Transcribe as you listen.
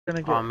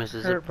Gonna Oh, get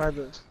misses it. hurt by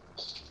the.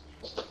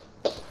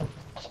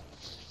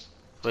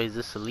 Wait, is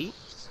this elite?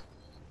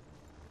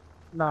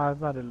 Nah,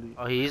 it's not elite.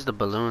 Oh, he's the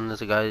balloon.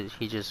 There's a guy.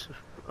 He just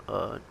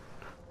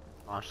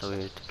launched over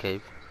here to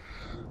cave.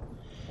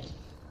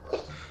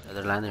 Yeah,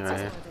 they're landing right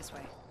here. This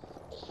way.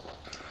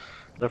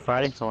 They're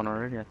fighting someone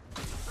already.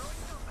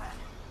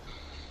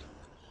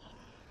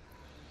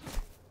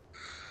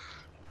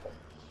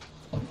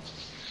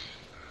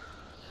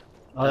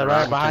 Oh, they're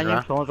right behind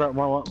you. Someone's right.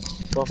 One.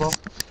 Both.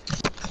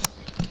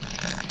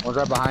 One's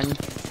right behind you.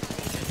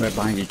 Right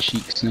behind your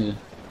cheeks, nigga.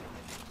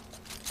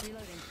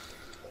 Reloading.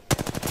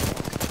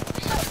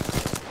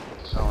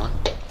 Go on.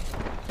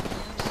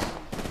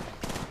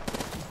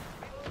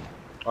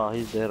 Oh,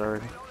 he's dead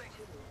already.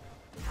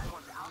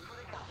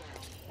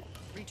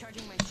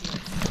 Recharging my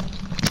shields.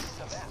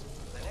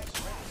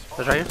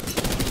 That's right here.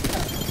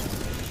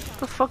 What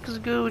the fuck is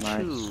good with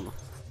Nice. you?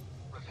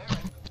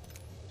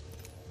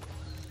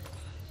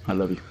 I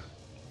love you.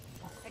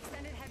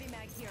 Extended heavy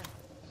mag here.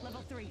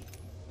 Level 3.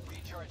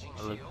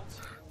 I look.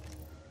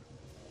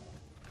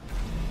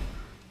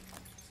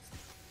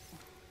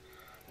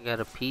 I got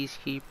a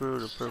peacekeeper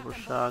with a purple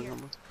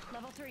shotgun.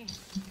 Level 3.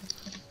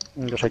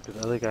 I'm gonna check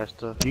this other guy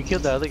stuff. You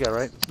killed the other guy,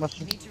 right?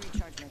 Mustard? Need to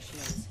recharge my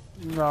shields.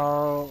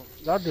 No,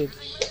 that did.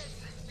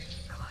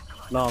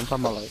 No, I'm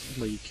talking about like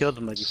you killed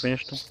him, like you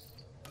finished him.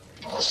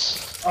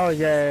 Oh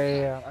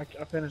yeah.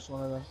 I finished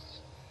one of them.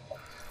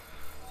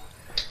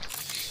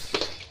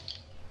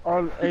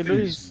 Oh, hey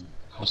Luis,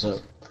 What's up?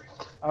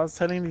 I was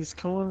telling these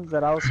coons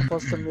that I was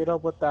supposed to meet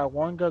up with that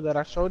one girl that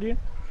I showed you.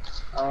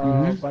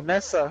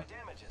 Vanessa.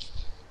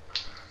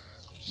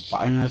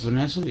 Fine as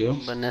Vanessa, yo.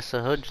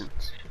 Vanessa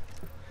Hudgens.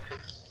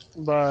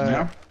 But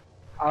Yeah.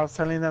 I was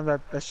telling them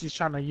that she's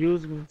trying to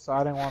use me, so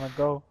I didn't want to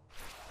go.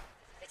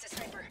 It's a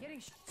sniper.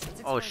 Let's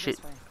Oh, explore shit.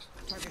 this way.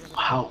 Target over there.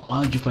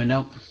 How'd you find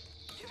out?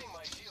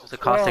 There's a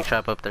caustic Well-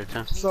 trap up there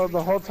too. So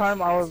the whole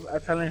time I was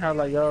telling her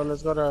like, yo,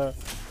 let's go to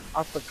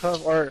off the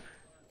cuff, or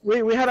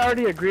we had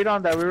already agreed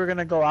on that we were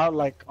gonna go out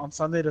like on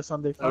Sunday to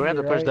Sunday. Oh, we had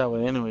to push right? that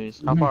way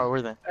anyways. How far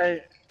were they?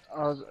 Hey,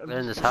 They're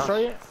in this house. show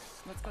you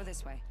Let's go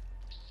this way.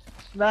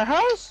 that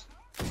house.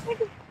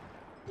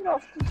 Get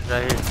off,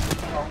 Right here.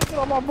 get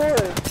on my board.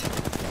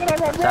 Get on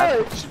my That-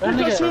 board. That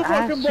Get your shoe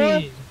broken,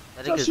 boy.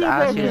 I think Your it's shoe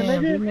ass broken, here.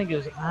 Damn, nigga. you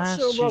niggas ass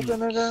Shoe cheeks. broken,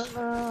 nigga.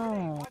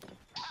 No.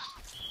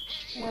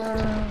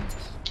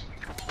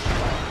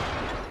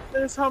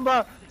 There's something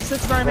about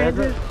 6'9" ain't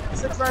this,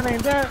 6'9"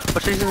 ain't that.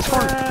 But she's in this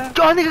corner.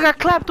 Oh, nigga got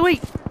clapped.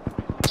 Wait.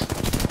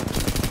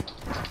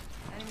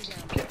 Enemy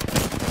down.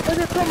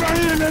 Nigga, come right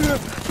here,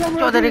 nigga. Come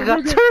Yo, right that here, nigga got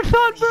nigga. turned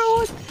on, bro.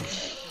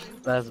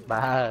 What? That's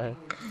bad.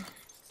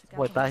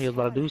 Boy, thought he was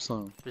about to do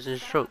something. It's in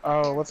his throat.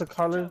 Oh, what's it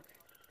called?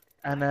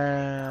 And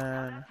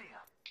then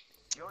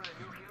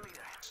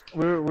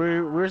we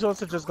were supposed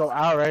to just go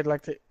out, right?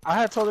 Like I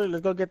had told her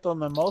let's go get the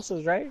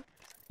mimosas, right?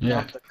 Yeah.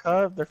 Off the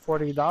cup, they're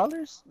 $40,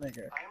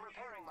 nigga.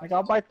 Like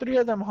I'll buy 3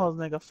 of them hoes,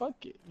 nigga.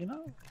 Fuck it, you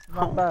know? It's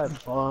not bad.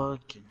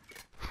 Fucking.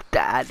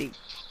 Daddy.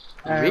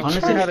 And Rich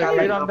honestly, Honestly, had I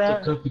agreed like on up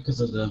that. the cook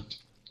because of that.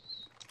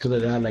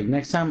 Like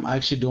next time, I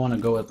actually do want to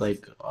go with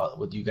like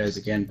with you guys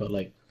again, but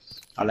like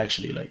I'll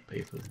actually like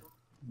pay for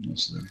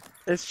most of them.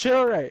 It's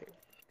chill, right?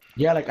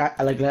 Yeah, like I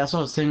like that's what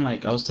I was saying.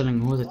 Like I was telling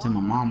who was it to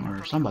my mom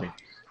or somebody.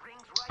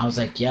 I was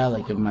like, yeah,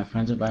 like if my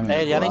friends invite me,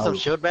 Hey, to y'all go need some out,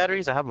 shield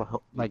batteries? I have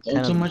like 10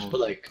 don't of too them. much, but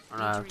like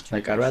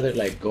I'd rather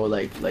like go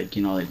like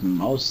you know like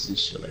most and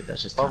shit like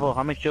that's just Bovo,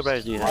 how many shield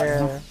batteries do you have?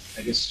 Yeah.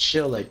 like it's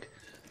chill like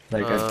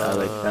like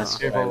that's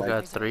Here, where I we like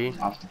got 3.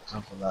 off the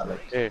cuff a lot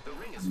like Here,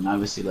 and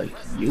obviously like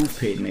you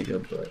paid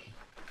nigga, but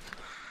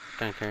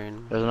Can't carry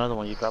him. there's another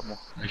one. You got more.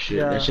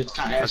 Yeah. that shit's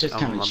I'm kind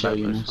on of chill, back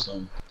you know. myself.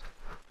 So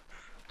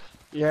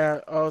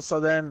Yeah. Oh, so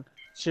then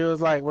she was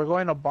like, "We're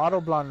going to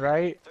Bottle Blonde,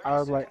 right?" I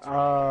was like,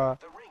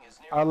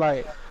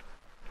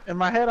 in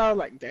my head, I was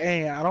like,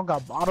 "Dang, I don't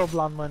got Bottle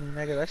Blonde money,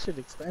 nigga. That shit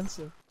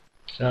expensive.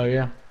 oh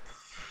yeah,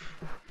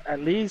 At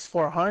least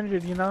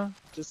 400, you know,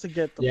 just to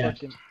get the Yeah.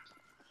 fucking."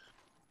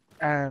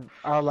 And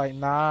I was like,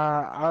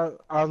 "Nah."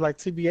 I was like,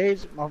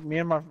 "TBH, me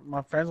and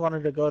my friends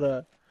wanted to go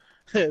to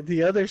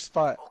the other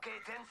spot."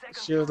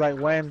 She was like,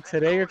 "When?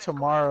 Today or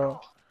tomorrow?"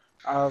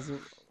 I was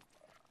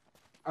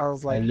I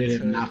like,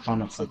 literally not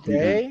found a fucking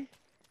gun. "Today?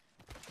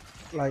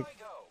 Like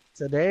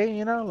today?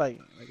 You know, like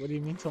what do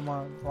you mean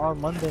tomorrow? Tomorrow's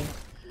Monday."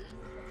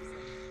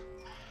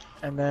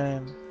 And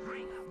then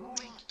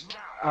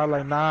I was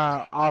like,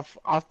 "Nah,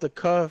 off the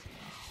cuff."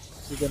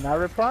 She did not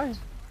reply.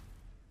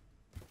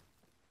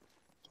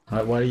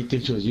 Why do you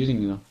think she was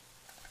using you though?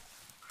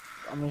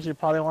 I mean, she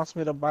probably wants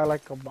me to buy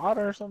like a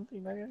bottle or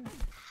something, nigga.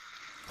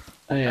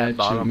 Oh yeah, that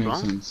bottle shit makes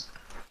blanc? sense.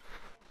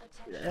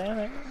 Yeah,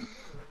 nigga.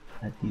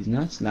 At these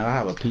nuts. Now I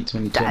have a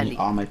P2020. Daddy.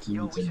 All my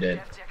teammates are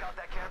dead.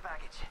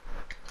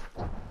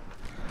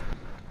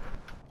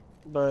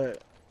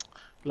 But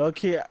low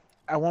key,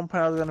 at one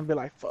point I was gonna be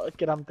like,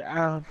 "Fuck it, I'm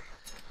down."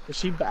 Is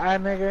she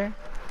bad, nigga?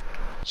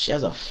 She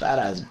has a fat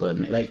ass butt,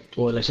 like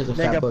well, she has a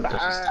Nigga, fat butt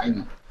because she's bad.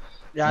 tiny.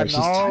 Yeah, Like, she's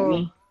I know.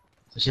 tiny.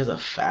 So she has a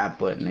fat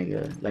butt,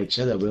 nigga. Like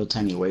she has a real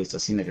tiny waist. I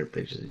seen like her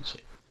pictures and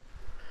shit.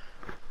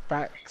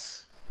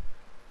 Facts.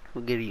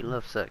 Who get you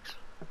love sex?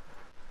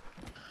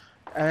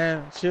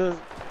 And she was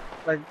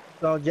like,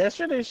 no,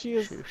 yesterday she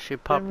was She giving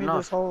popping me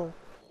this off. whole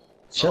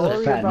She has a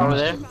story fat about Over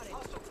nose. there.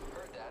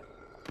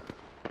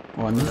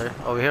 One. Over there.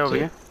 Over here, over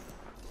here.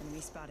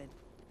 Enemy spotted.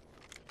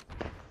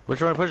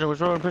 Which one pushing? Which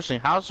one pushing?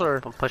 House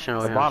or I'm pushing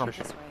over the here. bottom?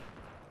 Pushing, This way.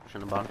 pushing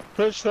the bottom.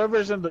 push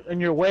Trevor's in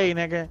your way,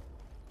 nigga.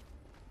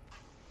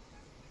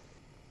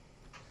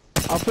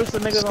 I'll push the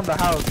niggas on the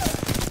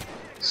house.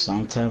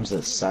 Sometimes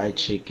that side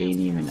chick ain't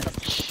even a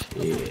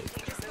chick.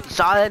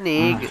 Saw that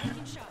nigga.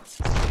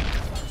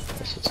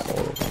 This is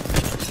horrible.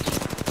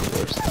 The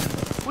worst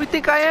thing. Who do you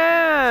think I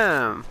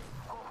am?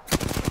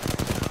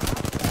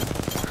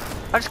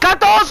 I just got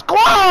the whole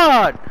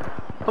squad!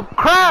 I'm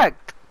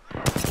cracked!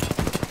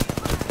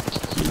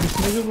 This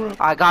nigga, bro.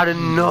 I got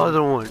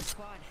another one.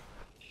 Squad.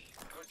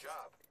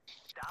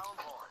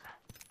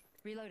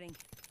 Reloading.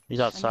 He's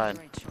I made outside. the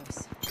right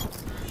choice.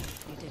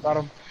 You did. Got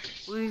him.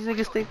 Who do these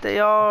niggas think they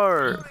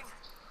are?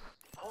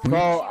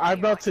 Bro, I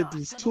belted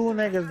these two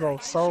niggas, bro.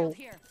 So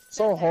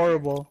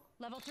horrible.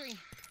 Level 3.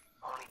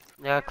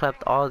 Yeah, I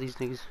clapped all these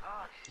niggas.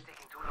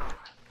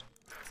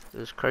 It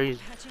was crazy.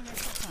 Touching your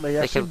foot. But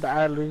yeah, They she's can-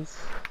 bad, Luis.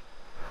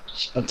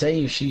 I'm telling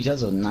you, she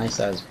has a nice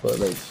ass butt.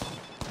 Like,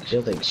 she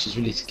has like, she's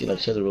really skinny. Like,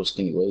 she has a real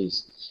skinny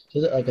waist. She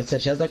has, like I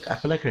said, she has like, I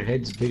feel like her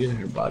head's bigger than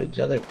her body.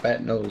 She has like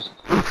fat nose,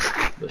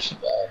 but she's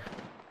bad.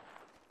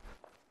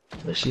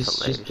 But she's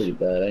Hilarious. pretty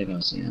bad. I ain't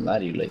gonna say a lie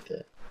to you like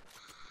that.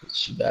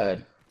 She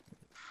bad.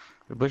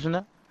 You're pushing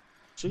that?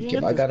 She can If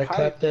get I this gotta pipe.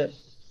 clap that,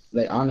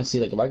 like honestly,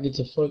 like if I get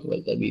to fuck,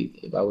 like that'd be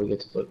if I would get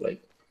to fuck,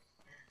 like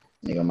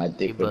nigga, my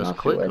dick You would bust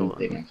not feel quick or what?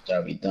 anything after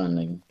I be done,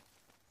 nigga.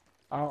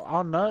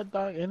 I'll nut,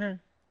 dog, in her.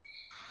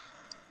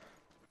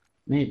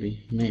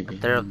 Maybe.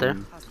 Up there.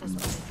 Hostile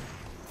spotted.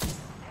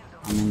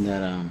 I'm in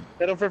that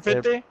Hit him for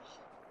 50.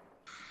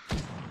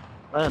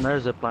 I have another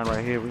zip line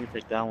right here. We can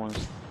pick that one.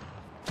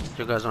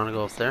 You guys wanna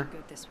go up there?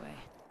 Good this way.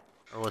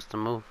 Or what's the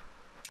move?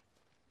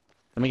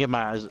 Let me get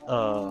my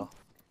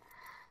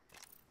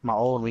my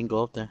old. We can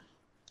go up there.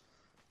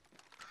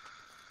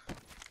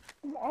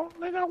 Oh,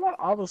 nigga, I want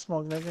all the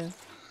smoke, nigga.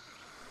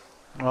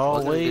 Oh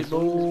Wasn't wait, it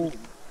bro.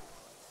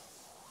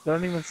 They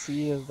don't even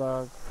see us,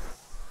 dog.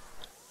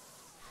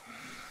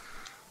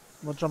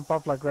 We'll jump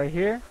up like right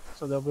here,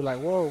 so they'll be like,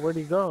 "Whoa, where'd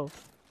he go?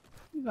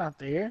 He's not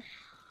there."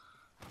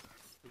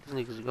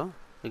 Where these niggas go?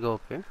 They go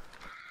up here?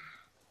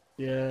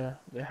 Yeah,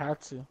 they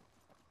had to.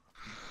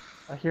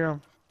 I hear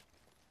him.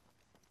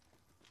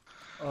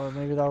 Or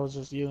maybe that was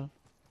just you.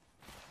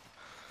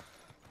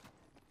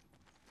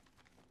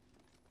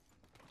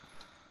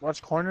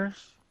 Watch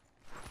corners.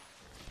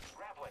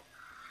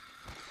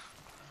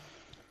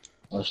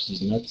 watch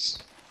these nuts.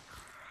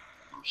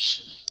 Oh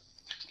shit.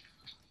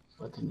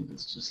 What the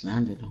niggas just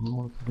landed?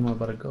 Where am I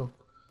about to go?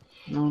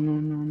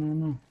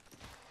 No.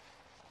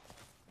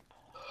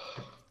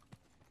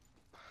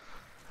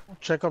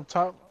 Check up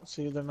top.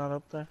 See if they're not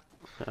up there.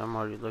 Yeah, I'm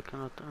already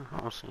looking up there.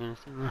 I don't see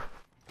anything there.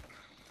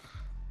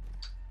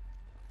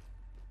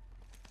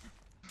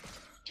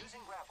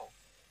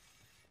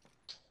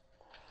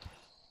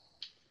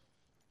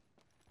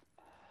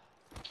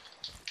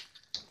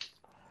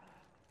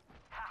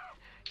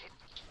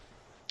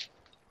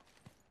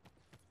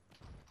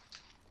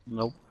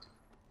 Nope.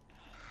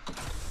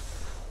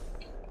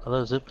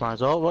 Other zip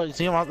lines. Oh, what? You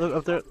see him up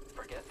there?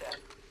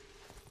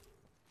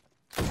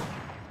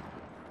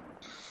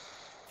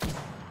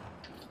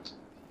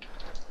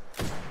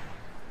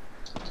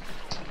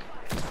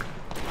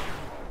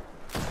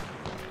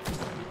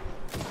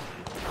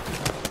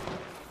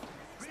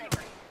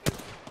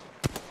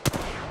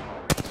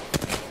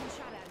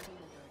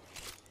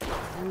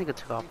 That nigga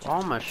took off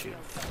all my shoes.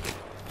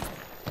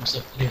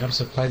 I'm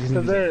surprised these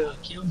So niggas they're, did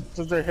not kill me.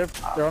 so they're hip.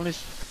 They're only.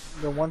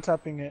 They're one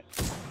tapping it.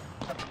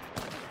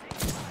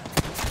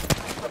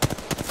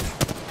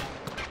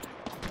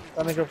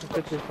 That nigga for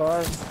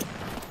 55.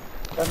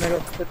 That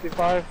nigga for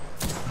 55.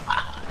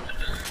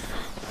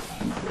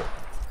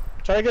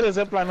 Try to get a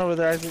zip line over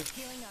there, Isaac.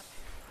 Healing up.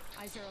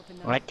 Eyes are open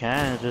I though.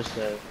 can, it's just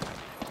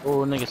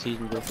oh, nigga sees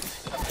me, bro.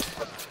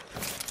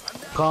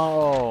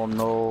 Oh Let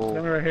no.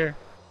 me right here.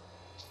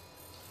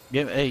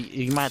 Yeah, hey,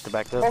 you might have to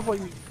back up. Oh, for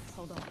you.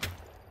 Hold on.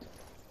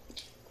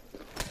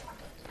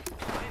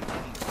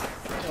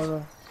 Oh,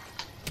 no.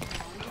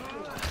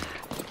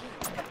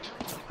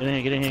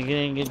 Get in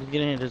here, just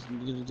get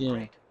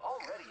in.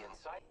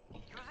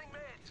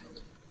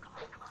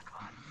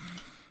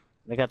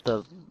 They got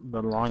the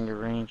longer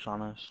range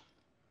on us.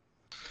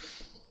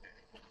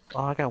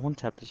 Oh, I got one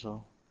tap this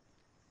all.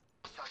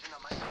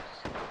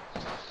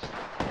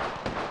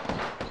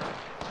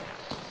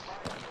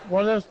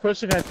 One of them's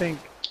pushing, I think.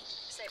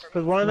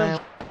 Cause one of them.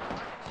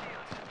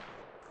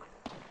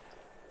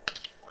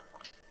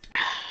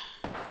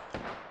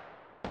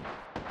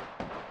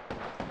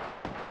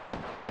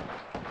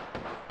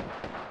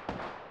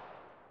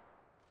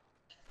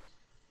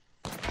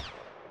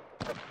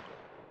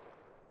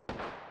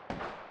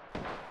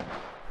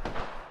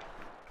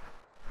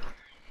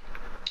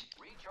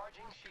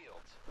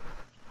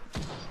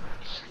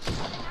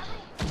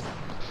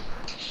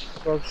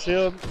 Broke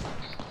shield.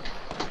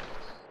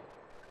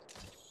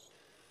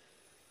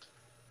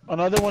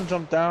 Another one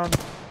jumped down. I'm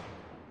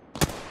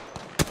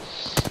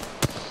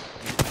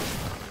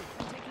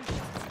taking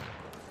shots.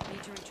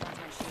 Need to recharge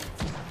my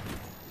shields.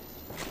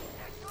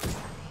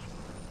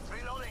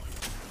 Reloading.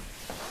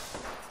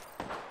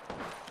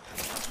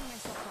 Patching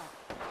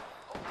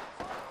myself up.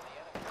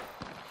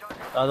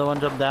 The other one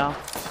jumped down.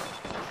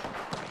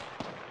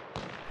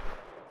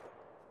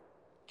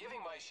 Giving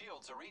my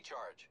shields a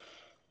recharge.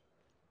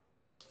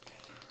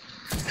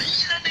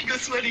 That nigga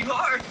sweating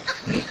hard.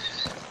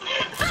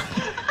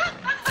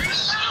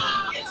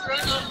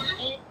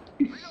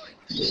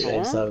 Yeah,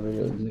 I saw a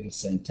video of nigga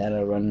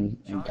Santana running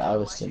and I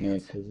was sitting there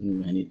because he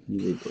needed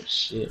to go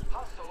shit.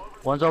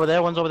 One's over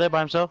there by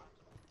himself.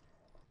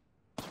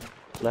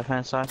 Left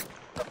hand side.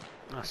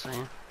 I see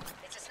him.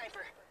 It's a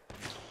sniper.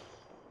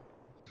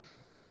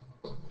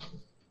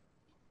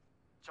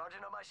 Charging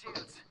on my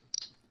shields.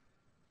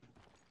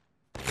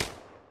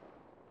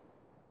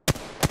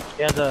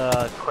 He has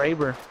a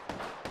Kraber.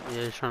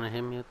 Yeah, he's trying to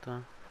hit me with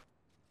the.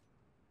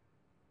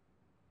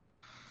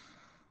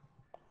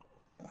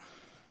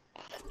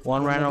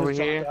 One ran over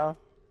here.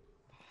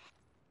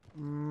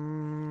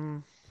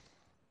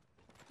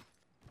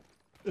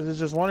 Is it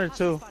just one or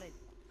Hostile two spotted.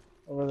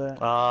 over there?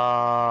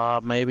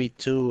 Maybe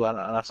two.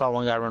 I saw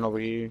one guy run over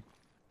here.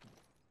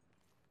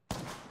 The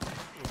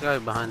guy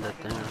behind that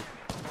thing.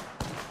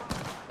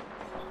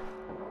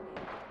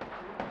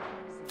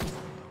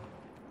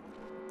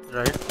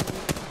 Right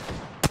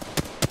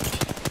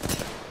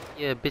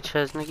here. Yeah, bitch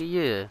ass nigga,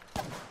 yeah.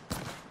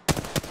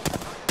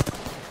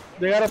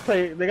 They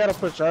gotta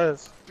push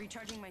us.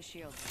 Recharging my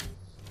shields.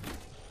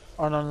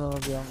 Oh no,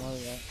 yeah, I'm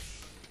worried about.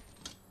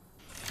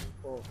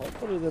 Oh,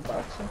 hopefully they're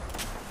boxing.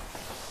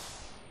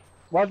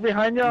 Watch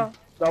behind y'all.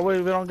 That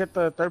way we don't get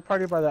the third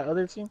party by that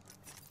other team.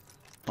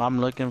 I'm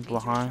looking Need to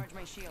behind. recharge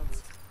my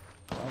shields.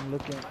 I'm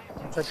looking.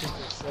 I'm touching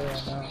this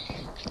right now.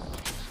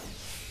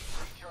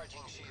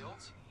 Recharging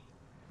shields.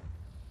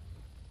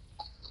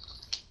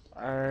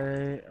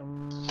 Alright,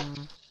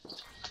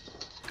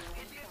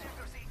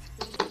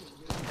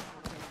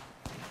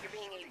 You're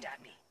being aimed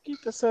at me.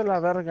 quítese la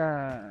verga. The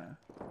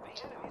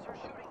enemies are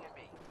shooting at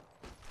me.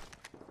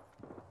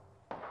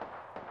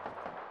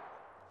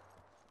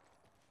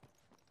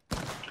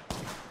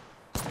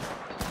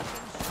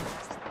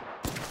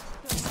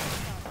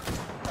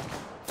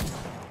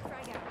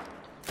 Frag out.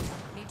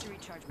 Need to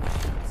recharge my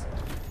shields.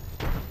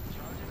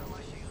 Charging on my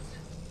shields.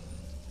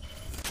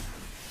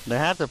 They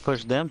have to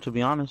push them, to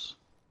be honest.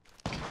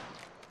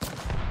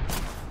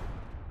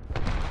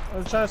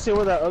 I'm trying to see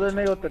where that other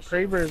nigga with the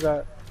Kraber is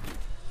at.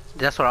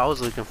 That's what I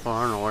was looking for.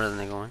 I don't know where the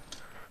nigga went.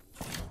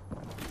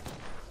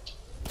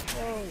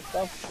 Oh,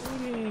 stop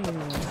shooting.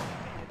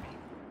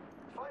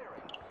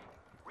 Firing.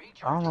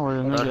 I don't know where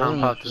the Let him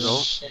nigga pop is. his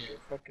ult.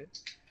 Fuck it.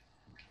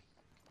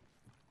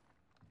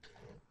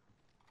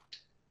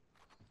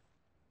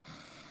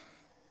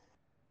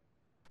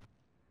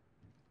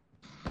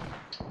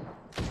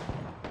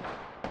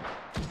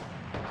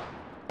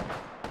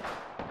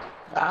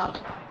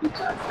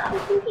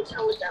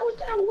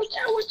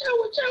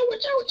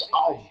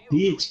 Oh,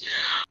 bitch.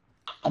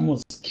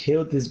 Almost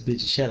killed this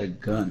bitch. She had a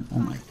gun. Oh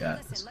my god.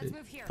 Listen, That's let's good.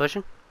 move here.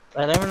 Pushing?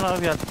 I never know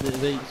if you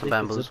have they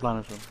bamboos. zip line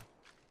or something.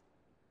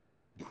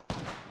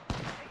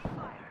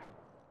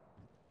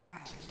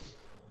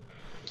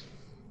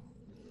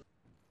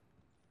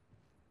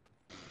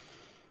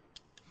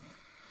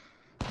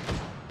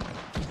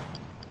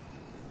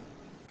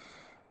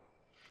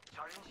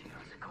 Charging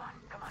shields. Come on,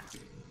 come on.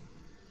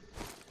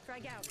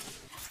 Frag out.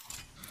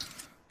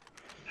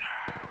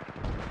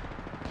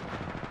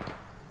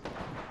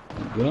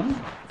 Gun?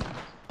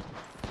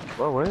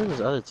 Bro, where is this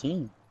other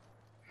team?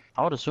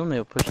 I would assume they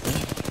would push them.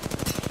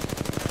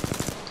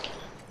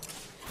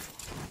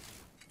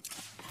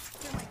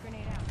 Thermite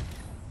grenade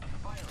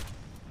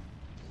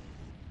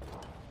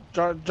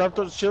out. Drop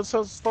those shield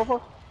cells,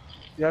 Stofo.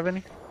 You have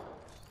any?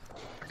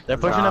 They're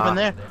pushing up in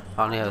there.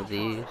 I only have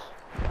these.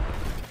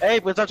 Hey,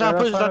 but it's our time to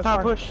push. It's our time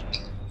to push.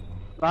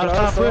 Not There's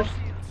time us, to though. push.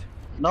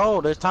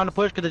 No, there's time to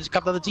push because they just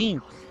got the other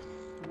team.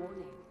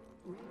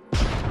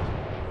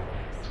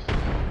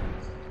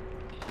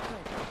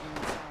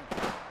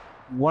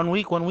 One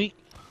week.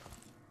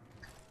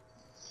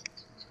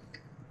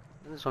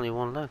 There's only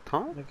one left,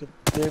 huh? Look at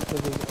there to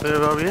the- Wait,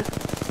 over here.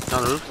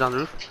 Down the roof, down the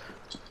roof.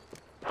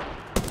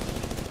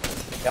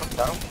 Yep,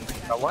 down.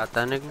 Got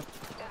that nigga.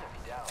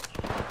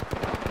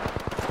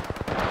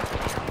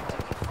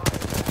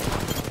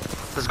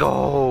 Let's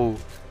go.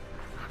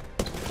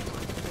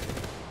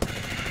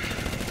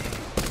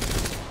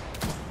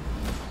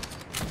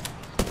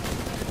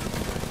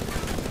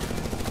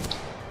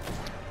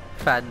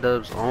 Fat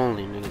dubs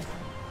only, nigga.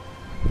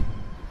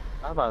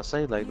 I was about to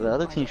say, like, the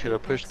other team should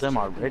have pushed them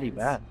already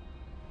bad.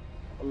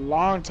 a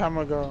long time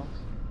ago.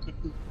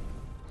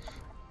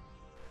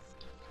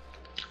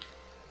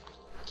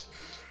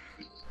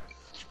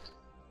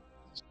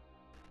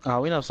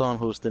 We know someone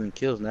who's stealing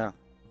kills now.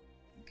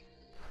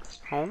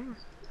 Home?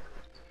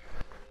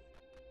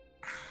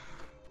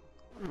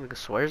 Nigga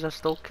swears I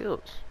stole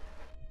kills.